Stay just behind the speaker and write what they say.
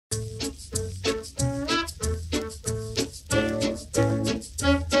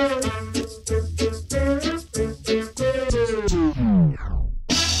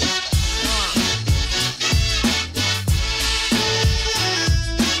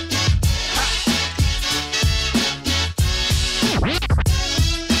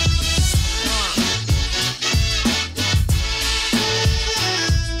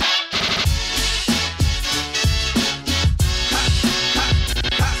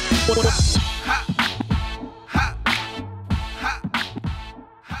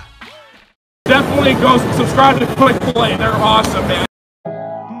Definitely go subscribe to Click Play. They're awesome, man.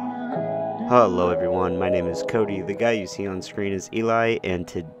 Hello everyone, my name is Cody. The guy you see on screen is Eli, and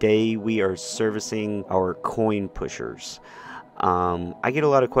today we are servicing our coin pushers. I get a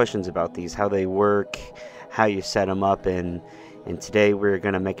lot of questions about these, how they work, how you set them up, and today we're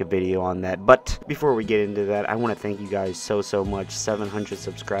going to make a video on that. But before we get into that, I want to thank you guys so much. 700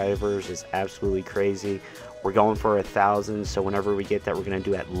 subscribers is absolutely crazy. We're going for 1,000, so whenever we get that, we're going to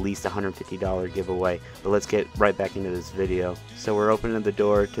do at least a $150 giveaway. But let's get right back into this video. So we're opening the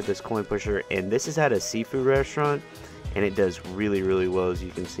door to this coin pusher, and this is at a seafood restaurant, and it does really well, as you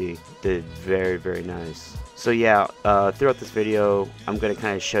can see. Did very nice. So yeah, throughout this video, I'm going to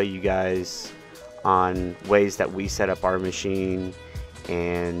kind of show you guys on ways that we set up our machine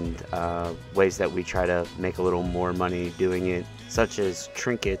and ways that we try to make a little more money doing it, such as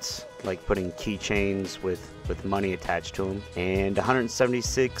trinkets, like putting keychains with money attached to them, and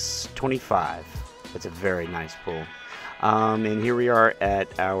 $176.25. That's a very nice pull. And here we are at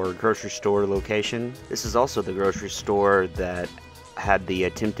our grocery store location. This is also the grocery store that had the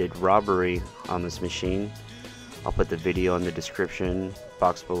attempted robbery on this machine. I'll put the video in the description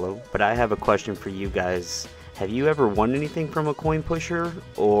box below. But I have a question for you guys. Have you ever won anything from a coin pusher?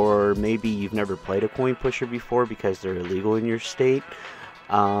 Or maybe you've never played a coin pusher before because they're illegal in your state?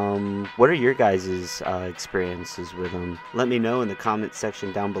 What are your guys' experiences with them? Let me know in the comment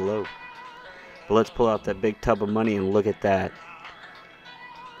section down below. But let's pull out that big tub of money and look at that.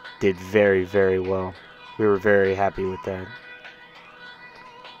 Did very well. We were very happy with that.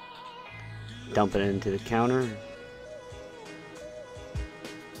 Dump it into the counter.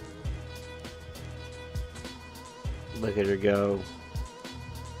 Look at her go.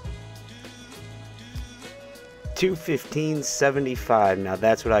 $215.75. Now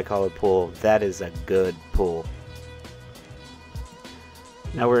that's what I call a pull. That is a good pull.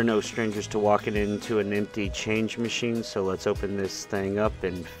 Now we're no strangers to walking into an empty change machine, so let's open this thing up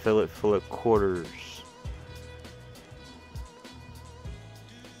and fill it full of quarters.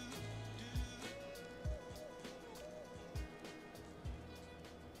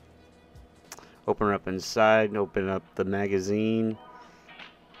 Open her up inside, open up the magazine,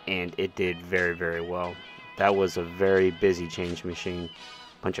 and it did very well. That was a very busy change machine.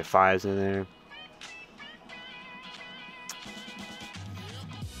 Bunch of fives in there.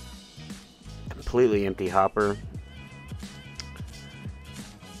 Completely empty hopper.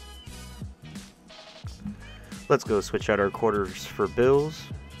 Let's go switch out our quarters for bills.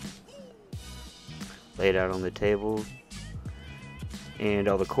 Lay it out on the table. And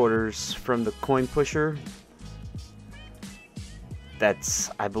all the quarters from the coin pusher. I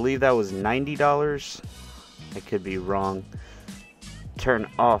believe that was $90. I could be wrong. Turn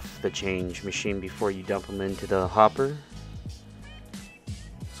off the change machine before you dump them into the hopper.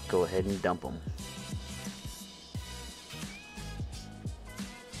 Let's go ahead and dump them.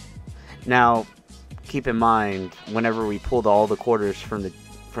 Now, keep in mind, whenever we pulled all the quarters from the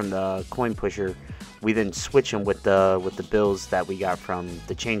coin pusher, we then switch them with the bills that we got from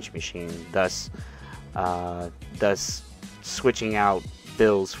the change machine, thus switching out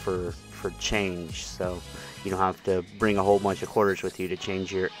bills for change. So you don't have to bring a whole bunch of quarters with you to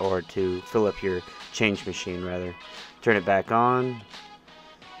change to fill up your change machine rather. Turn it back on,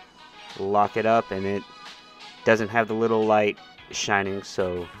 lock it up, and it doesn't have the little light shining,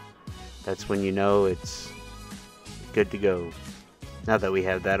 so that's when you know it's good to go. Now that we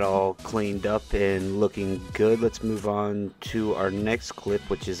have that all cleaned up and looking good, let's move on to our next clip,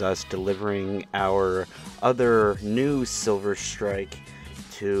 which is us delivering our other new Silver Strike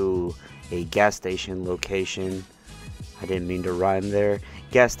to a gas station location. I didn't mean to rhyme there.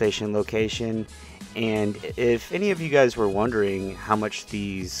 Gas station location. And if any of you guys were wondering how much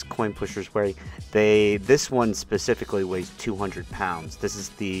these coin pushers weigh, this one specifically weighs 200 pounds. This is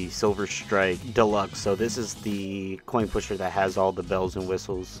the Silver Strike Deluxe, so this is the coin pusher that has all the bells and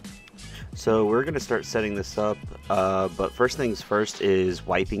whistles. So we're going to start setting this up, but first things first is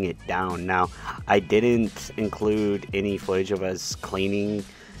wiping it down. Now, I didn't include any footage of us cleaning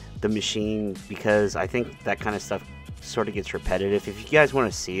the machine because I think that kind of stuff sort of gets repetitive. If you guys want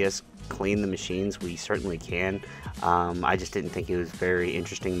to see us clean the machines, we certainly can. I just didn't think it was very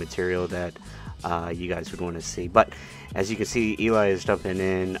interesting material that you guys would want to see. But as you can see, Eli is dumping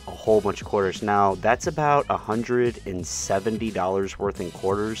in a whole bunch of quarters. Now that's about $170 worth in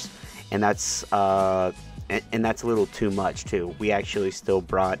quarters, and that's a little too much too. We actually still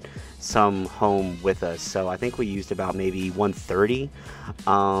brought some home with us, so I think we used about maybe $130.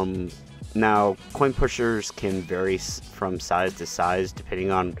 Now, coin pushers can vary from size to size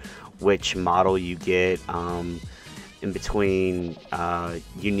depending on which model you get. In between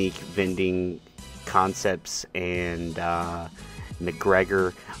unique vending concepts and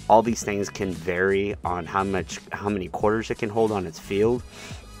McGregor, all these things can vary on how many quarters it can hold on its field.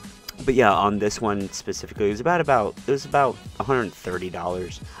 But yeah, on this one specifically, it was about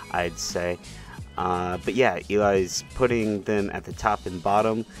 $130, I'd say. But yeah, Eli's putting them at the top and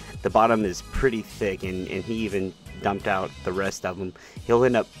bottom. The bottom is pretty thick, and he even dumped out the rest of them. He'll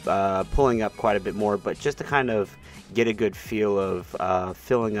end up pulling up quite a bit more, but just to kind of get a good feel of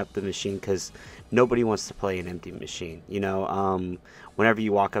filling up the machine, because nobody wants to play an empty machine. You know, whenever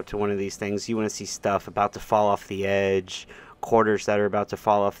you walk up to one of these things, you want to see stuff about to fall off the edge, quarters that are about to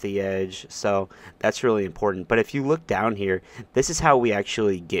fall off the edge, so that's really important. But if you look down here, this is how we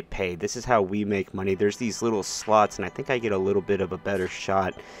actually get paid. This is how we make money. There's these little slots, and I think I get a little bit of a better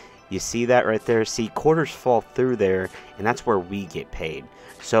shot. You see that right there? See, quarters fall through there, and that's where we get paid.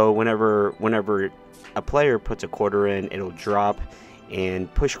 So whenever a player puts a quarter in, it'll drop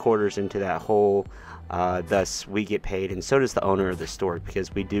and push quarters into that hole. Thus we get paid, and so does the owner of the store,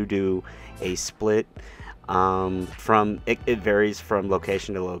 because we do a split. It varies from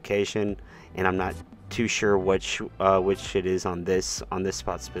location to location, and I'm not too sure which it is on this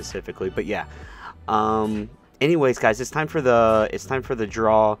spot specifically. But yeah, anyways, guys, it's time for the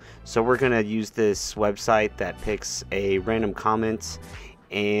draw. So we're gonna use this website that picks a random comment,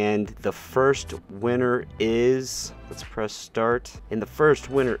 and the first winner is, let's press start, and the first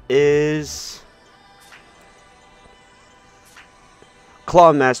winner is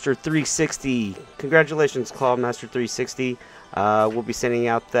Clawmaster 360. Congratulations, Clawmaster 360. We'll be sending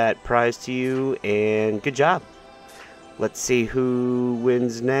out that prize to you, and good job. Let's see who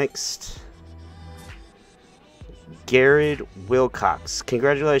wins next. Garrett Wilcox.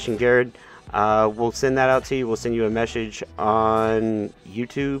 Congratulations, Garrett. We'll send that out to you. We'll send you a message on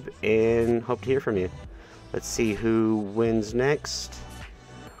YouTube and hope to hear from you. Let's see who wins next.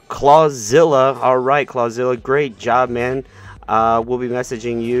 Clawzilla. All right, Clawzilla. Great job, man. We'll be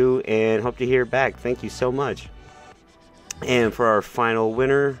messaging you and hope to hear back. Thank you so much. And for our final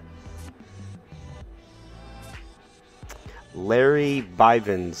winner, Larry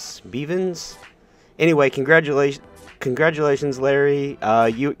Bevins. Anyway, congratulations, Larry.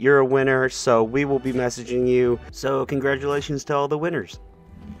 You're a winner, so we will be messaging you. So congratulations to all the winners.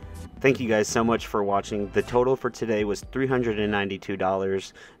 Thank you guys so much for watching. The total for today was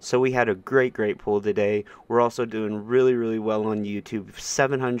 $392. So we had a great pool today. We're also doing really well on YouTube.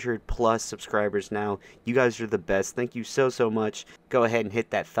 700 plus subscribers now. You guys are the best. Thank you so much. Go ahead and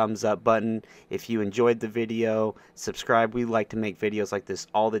hit that thumbs up button if you enjoyed the video. Subscribe. We like to make videos like this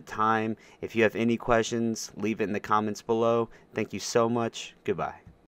all the time. If you have any questions, leave it in the comments below. Thank you so much. Goodbye.